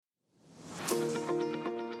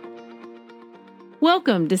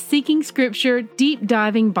Welcome to Seeking Scripture Deep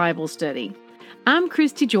Diving Bible Study. I'm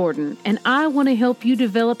Christy Jordan, and I want to help you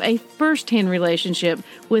develop a first-hand relationship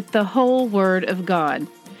with the whole Word of God.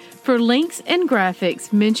 For links and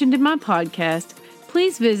graphics mentioned in my podcast,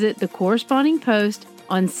 please visit the corresponding post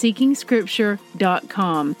on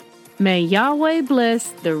seekingscripture.com. May Yahweh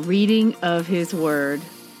bless the reading of His Word.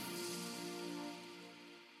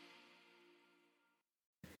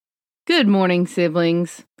 Good morning,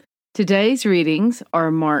 siblings. Today's readings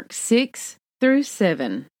are Mark 6 through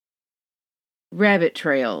 7. Rabbit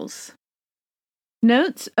Trails.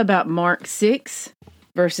 Notes about Mark 6,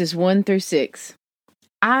 verses 1 through 6.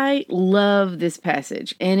 I love this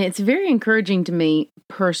passage, and it's very encouraging to me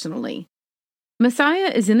personally.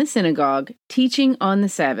 Messiah is in the synagogue teaching on the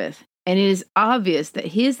Sabbath, and it is obvious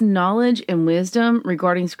that his knowledge and wisdom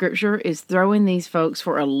regarding Scripture is throwing these folks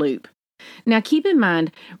for a loop. Now, keep in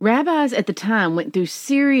mind, rabbis at the time went through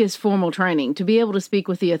serious formal training to be able to speak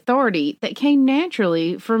with the authority that came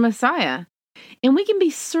naturally for Messiah. And we can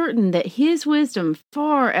be certain that his wisdom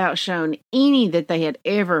far outshone any that they had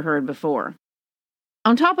ever heard before.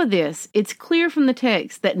 On top of this, it's clear from the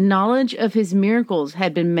text that knowledge of his miracles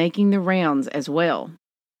had been making the rounds as well.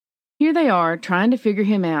 Here they are trying to figure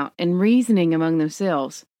him out and reasoning among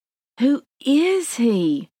themselves. Who is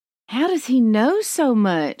he? How does he know so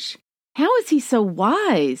much? How is he so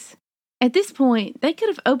wise? At this point, they could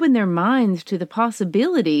have opened their minds to the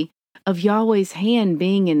possibility of Yahweh's hand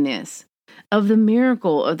being in this, of the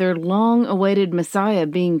miracle of their long-awaited Messiah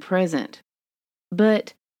being present.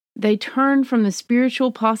 But they turned from the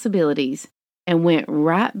spiritual possibilities and went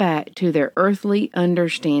right back to their earthly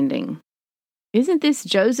understanding. Isn't this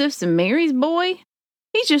Joseph's and Mary's boy?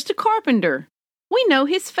 He's just a carpenter. We know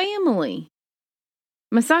his family.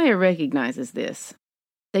 Messiah recognizes this.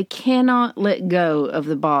 They cannot let go of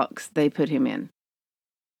the box they put him in.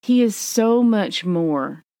 He is so much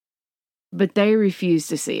more, but they refuse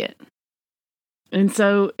to see it. And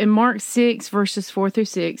so in Mark 6, verses 4 through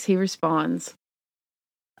 6, he responds,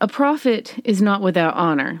 "A prophet is not without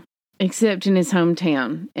honor, except in his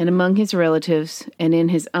hometown, and among his relatives, and in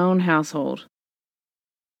his own household.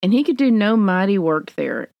 And he could do no mighty work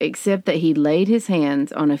there, except that he laid his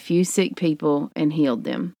hands on a few sick people and healed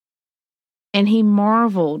them. And he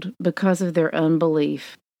marveled because of their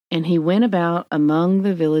unbelief, and he went about among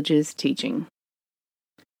the villages teaching."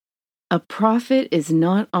 A prophet is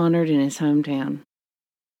not honored in his hometown.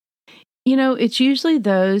 You know, it's usually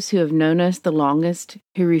those who have known us the longest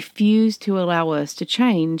who refuse to allow us to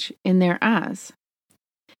change in their eyes.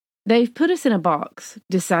 They've put us in a box,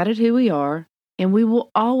 decided who we are, and we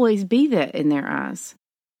will always be that in their eyes.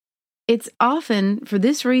 It's often for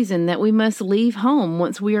this reason that we must leave home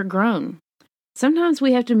once we are grown. Sometimes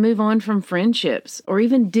we have to move on from friendships or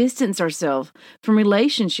even distance ourselves from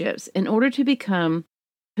relationships in order to become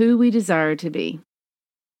who we desire to be.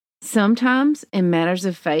 Sometimes, in matters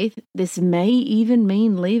of faith, this may even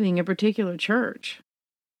mean leaving a particular church.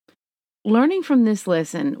 Learning from this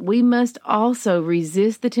lesson, we must also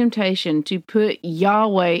resist the temptation to put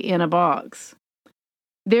Yahweh in a box.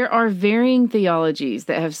 There are varying theologies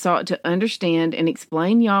that have sought to understand and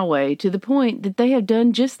explain Yahweh to the point that they have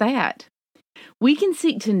done just that. We can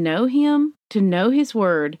seek to know Him, to know His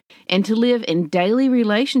Word, and to live in daily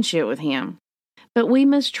relationship with Him. But we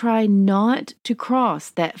must try not to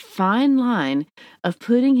cross that fine line of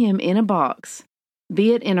putting Him in a box,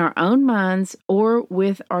 be it in our own minds or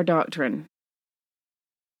with our doctrine.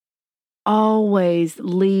 Always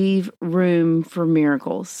leave room for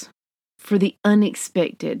miracles, for the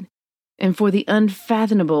unexpected, and for the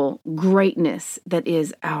unfathomable greatness that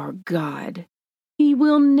is our God. He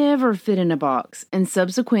will never fit in a box, and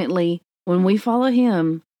subsequently, when we follow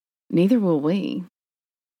Him, neither will we.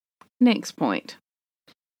 Next point.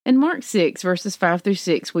 In Mark 6, verses 5 through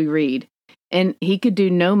 6, we read, "And he could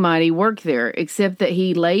do no mighty work there, except that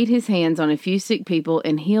he laid his hands on a few sick people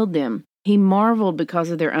and healed them. He marveled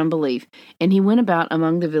because of their unbelief, and he went about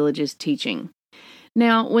among the villages teaching."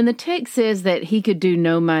 Now, when the text says that he could do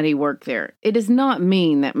no mighty work there, it does not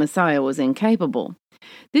mean that Messiah was incapable.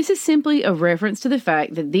 This is simply a reference to the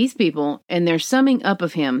fact that these people, in their summing up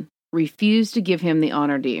of him, refused to give him the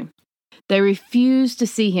honor due. They refused to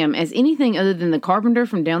see him as anything other than the carpenter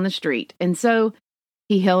from down the street, and so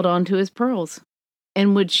he held on to his pearls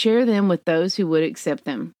and would share them with those who would accept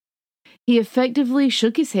them. He effectively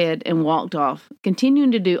shook his head and walked off,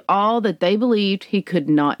 continuing to do all that they believed he could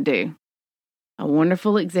not do. A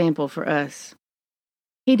wonderful example for us.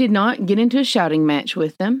 He did not get into a shouting match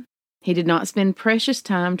with them. He did not spend precious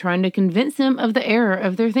time trying to convince them of the error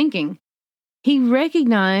of their thinking. He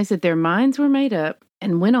recognized that their minds were made up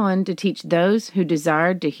and went on to teach those who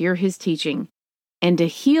desired to hear his teaching. and to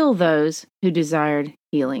heal those who desired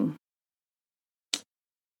healing.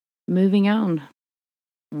 Moving on.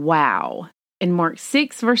 Wow. In Mark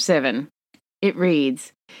 6, verse 7, it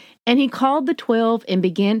reads, "And he called the 12 and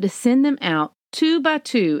began to send them out 2 by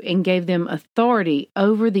 2 and gave them authority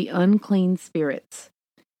over the unclean spirits."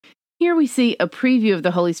 Here we see a preview of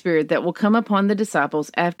the Holy Spirit that will come upon the disciples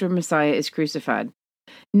after Messiah is crucified.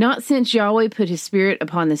 Not since Yahweh put his Spirit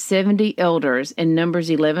upon the 70 elders in Numbers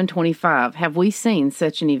 11:25 have we seen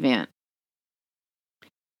such an event.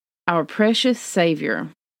 Our precious Savior.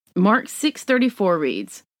 Mark 6:34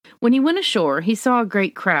 reads, "When he went ashore, he saw a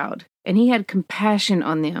great crowd, and he had compassion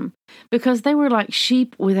on them, because they were like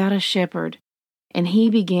sheep without a shepherd, and he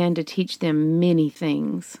began to teach them many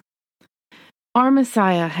things." Our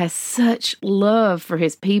Messiah has such love for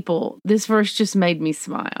his people. This verse just made me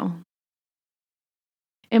smile.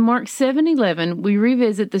 In Mark 7:11, we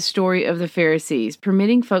revisit the story of the Pharisees,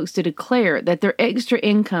 permitting folks to declare that their extra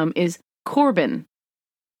income is korban.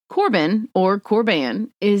 Korban, or korban,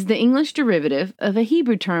 is the English derivative of a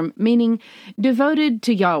Hebrew term meaning devoted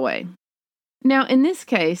to Yahweh. Now, in this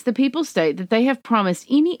case, the people state that they have promised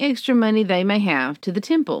any extra money they may have to the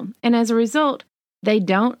temple, and as a result, they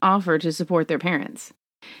don't offer to support their parents.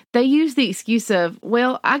 They use the excuse of,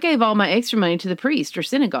 "Well, I gave all my extra money to the priest or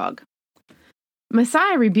synagogue."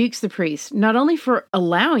 Messiah rebukes the priest not only for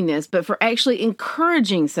allowing this, but for actually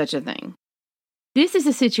encouraging such a thing. This is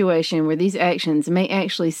a situation where these actions may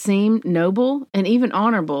actually seem noble and even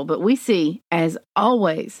honorable, but we see, as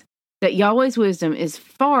always, that Yahweh's wisdom is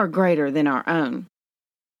far greater than our own.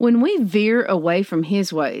 When we veer away from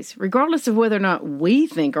his ways, regardless of whether or not we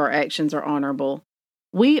think our actions are honorable,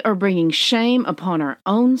 we are bringing shame upon our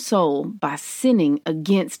own soul by sinning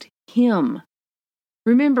against him.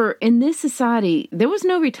 Remember, in this society, there was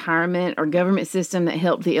no retirement or government system that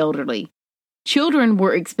helped the elderly. Children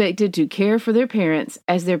were expected to care for their parents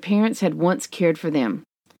as their parents had once cared for them.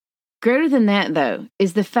 Greater than that, though,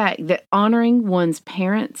 is the fact that honoring one's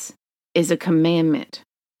parents is a commandment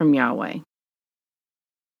from Yahweh.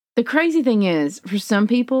 The crazy thing is, for some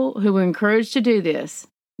people who were encouraged to do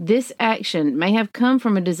this action may have come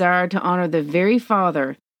from a desire to honor the very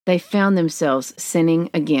Father they found themselves sinning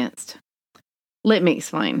against. Let me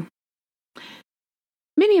explain.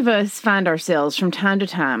 Many of us find ourselves from time to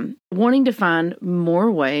time wanting to find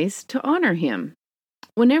more ways to honor him.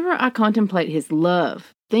 Whenever I contemplate his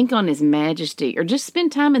love, think on his majesty, or just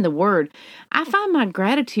spend time in the Word, I find my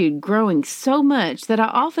gratitude growing so much that I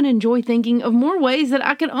often enjoy thinking of more ways that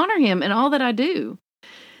I can honor him in all that I do.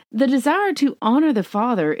 The desire to honor the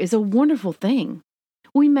Father is a wonderful thing.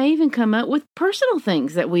 We may even come up with personal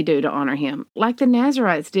things that we do to honor him, like the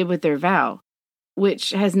Nazarites did with their vow, which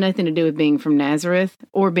has nothing to do with being from Nazareth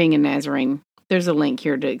or being a Nazarene. There's a link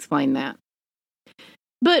here to explain that.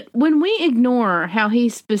 But when we ignore how he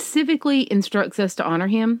specifically instructs us to honor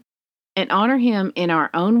him, and honor him in our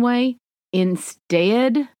own way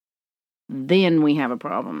instead, then we have a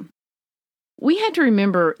problem. We have to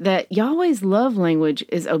remember that Yahweh's love language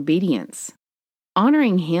is obedience.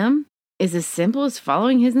 Honoring him is as simple as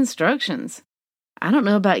following his instructions. I don't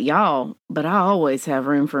know about y'all, but I always have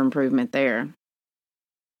room for improvement there.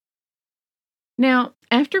 Now,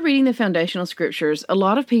 after reading the foundational scriptures, a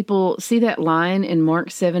lot of people see that line in Mark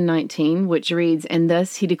 7:19, which reads, "And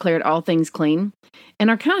thus he declared all things clean," and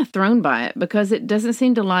are kind of thrown by it because it doesn't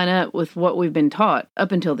seem to line up with what we've been taught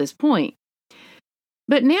up until this point.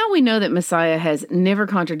 But now we know that Messiah has never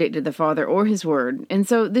contradicted the Father or his word, and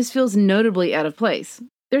so this feels notably out of place.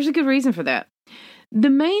 There's a good reason for that. The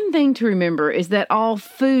main thing to remember is that all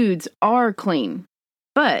foods are clean,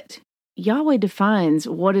 but Yahweh defines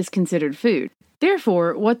what is considered food.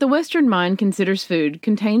 Therefore, what the Western mind considers food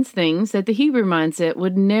contains things that the Hebrew mindset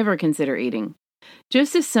would never consider eating.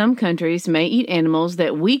 Just as some countries may eat animals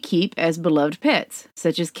that we keep as beloved pets,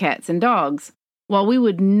 such as cats and dogs, while we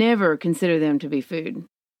would never consider them to be food.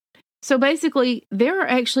 So basically, there are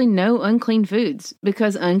actually no unclean foods,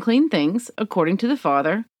 because unclean things, according to the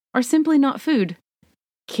Father, are simply not food.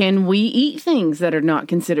 Can we eat things that are not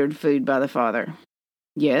considered food by the Father?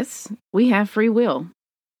 Yes, we have free will.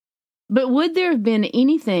 But would there have been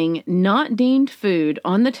anything not deemed food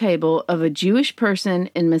on the table of a Jewish person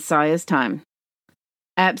in Messiah's time?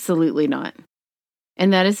 Absolutely not.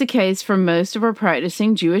 And that is the case for most of our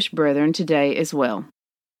practicing Jewish brethren today as well.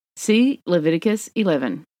 See Leviticus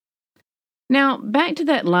 11. Now, back to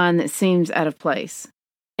that line that seems out of place.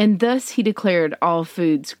 And thus he declared all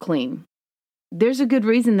foods clean. There's a good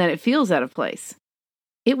reason that it feels out of place.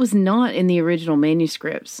 It was not in the original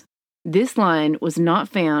manuscripts. This line was not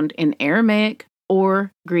found in Aramaic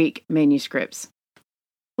or Greek manuscripts.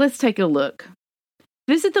 Let's take a look.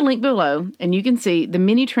 Visit the link below, and you can see the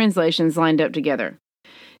many translations lined up together.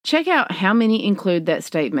 Check out how many include that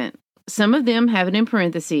statement. Some of them have it in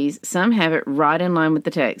parentheses, some have it right in line with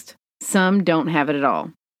the text. Some don't have it at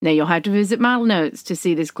all. Now, you'll have to visit my notes to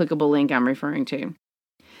see this clickable link I'm referring to.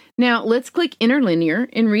 Now, let's click Interlinear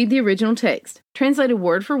and read the original text, translated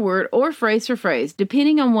word for word or phrase for phrase,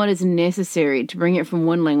 depending on what is necessary to bring it from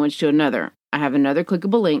one language to another. I have another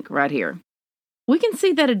clickable link right here. We can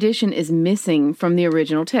see that addition is missing from the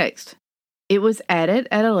original text. It was added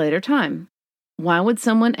at a later time. Why would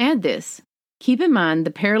someone add this? Keep in mind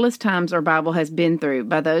the perilous times our Bible has been through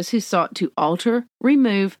by those who sought to alter,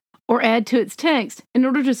 remove, or add to its text in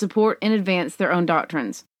order to support and advance their own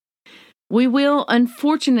doctrines. We will,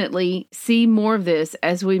 unfortunately, see more of this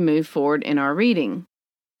as we move forward in our reading.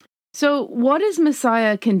 So, what is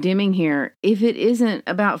Messiah condemning here if it isn't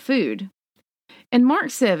about food? In Mark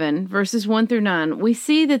 7, verses 1 through 9, we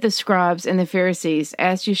see that the scribes and the Pharisees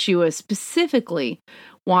asked Yeshua specifically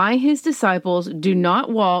why his disciples do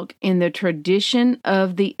not walk in the tradition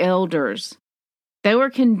of the elders. They were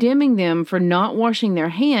condemning them for not washing their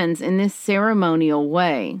hands in this ceremonial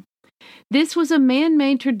way. This was a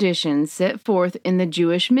man-made tradition set forth in the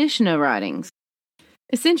Jewish Mishnah writings.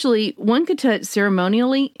 Essentially, one could touch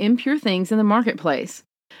ceremonially impure things in the marketplace,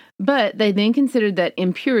 but they then considered that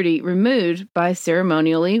impurity removed by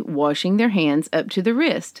ceremonially washing their hands up to the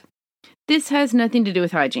wrist. This has nothing to do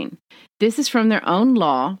with hygiene. This is from their own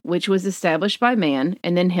law, which was established by man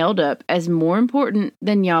and then held up as more important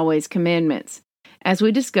than Yahweh's commandments, as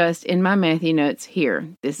we discussed in my Matthew notes here.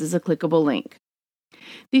 This is a clickable link.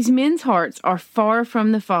 These men's hearts are far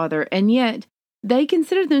from the Father, and yet they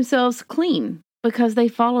consider themselves clean because they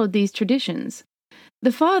followed these traditions.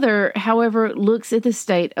 The Father, however, looks at the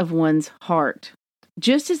state of one's heart.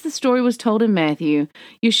 Just as the story was told in Matthew,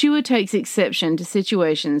 Yeshua takes exception to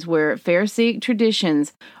situations where Pharisaic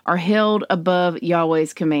traditions are held above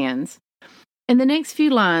Yahweh's commands. In the next few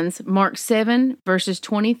lines, Mark 7, verses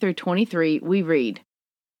 20 through 23, we read,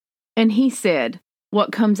 "And he said,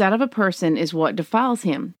 'What comes out of a person is what defiles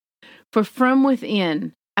him. For from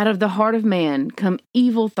within, out of the heart of man, come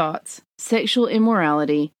evil thoughts, sexual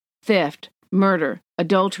immorality, theft, murder,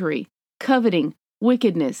 adultery, coveting,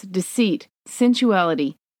 wickedness, deceit,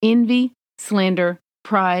 sensuality, envy, slander,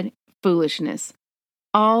 pride, foolishness.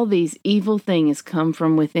 All these evil things come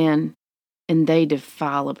from within, and they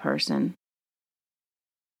defile a person.'"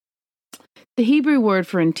 The Hebrew word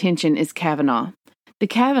for intention is kavanah. The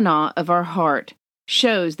kavanah of our heart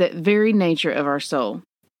shows that very nature of our soul.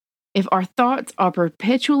 If our thoughts are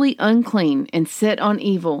perpetually unclean and set on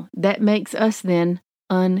evil, that makes us then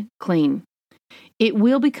unclean. It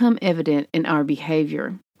will become evident in our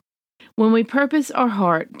behavior. When we purpose our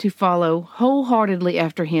heart to follow wholeheartedly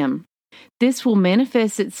after Him, this will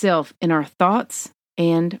manifest itself in our thoughts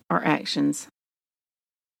and our actions.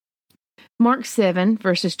 Mark 7,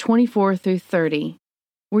 verses 24 through 30.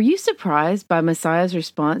 Were you surprised by Messiah's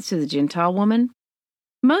response to the Gentile woman?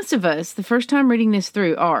 Most of us, the first time reading this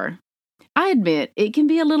through, are. I admit it can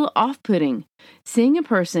be a little off-putting, seeing a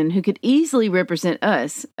person who could easily represent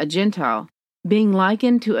us, a Gentile, being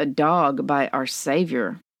likened to a dog by our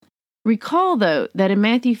Savior. Recall, though, that in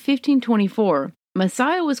Matthew 15:24,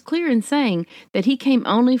 Messiah was clear in saying that he came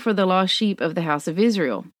only for the lost sheep of the house of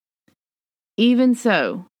Israel. Even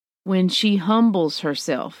so, when she humbles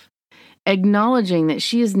herself, acknowledging that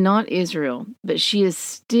she is not Israel, but she is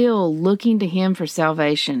still looking to Him for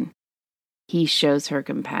salvation, He shows her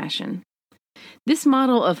compassion. This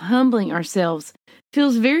model of humbling ourselves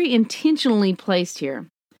feels very intentionally placed here.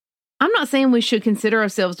 I'm not saying we should consider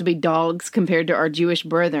ourselves to be dogs compared to our Jewish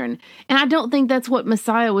brethren, and I don't think that's what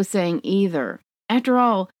Messiah was saying either. After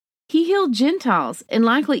all, He healed Gentiles and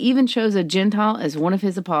likely even chose a Gentile as one of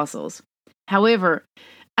His apostles. However,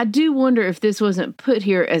 I do wonder if this wasn't put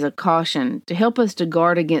here as a caution to help us to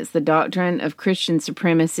guard against the doctrine of Christian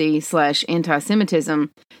supremacy / anti-Semitism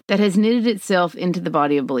that has knitted itself into the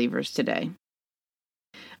body of believers today.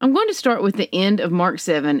 I'm going to start with the end of Mark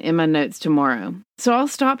 7 in my notes tomorrow, so I'll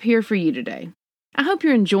stop here for you today. I hope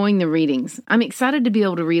you're enjoying the readings. I'm excited to be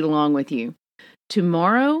able to read along with you.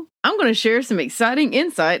 Tomorrow, I'm going to share some exciting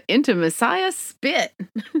insight into Messiah's spit.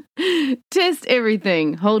 Test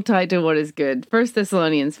everything. Hold tight to what is good. 1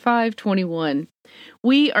 Thessalonians 5:21.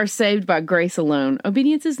 We are saved by grace alone.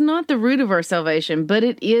 Obedience is not the root of our salvation, but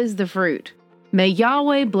it is the fruit. May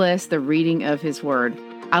Yahweh bless the reading of His word.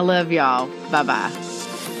 I love y'all. Bye-bye.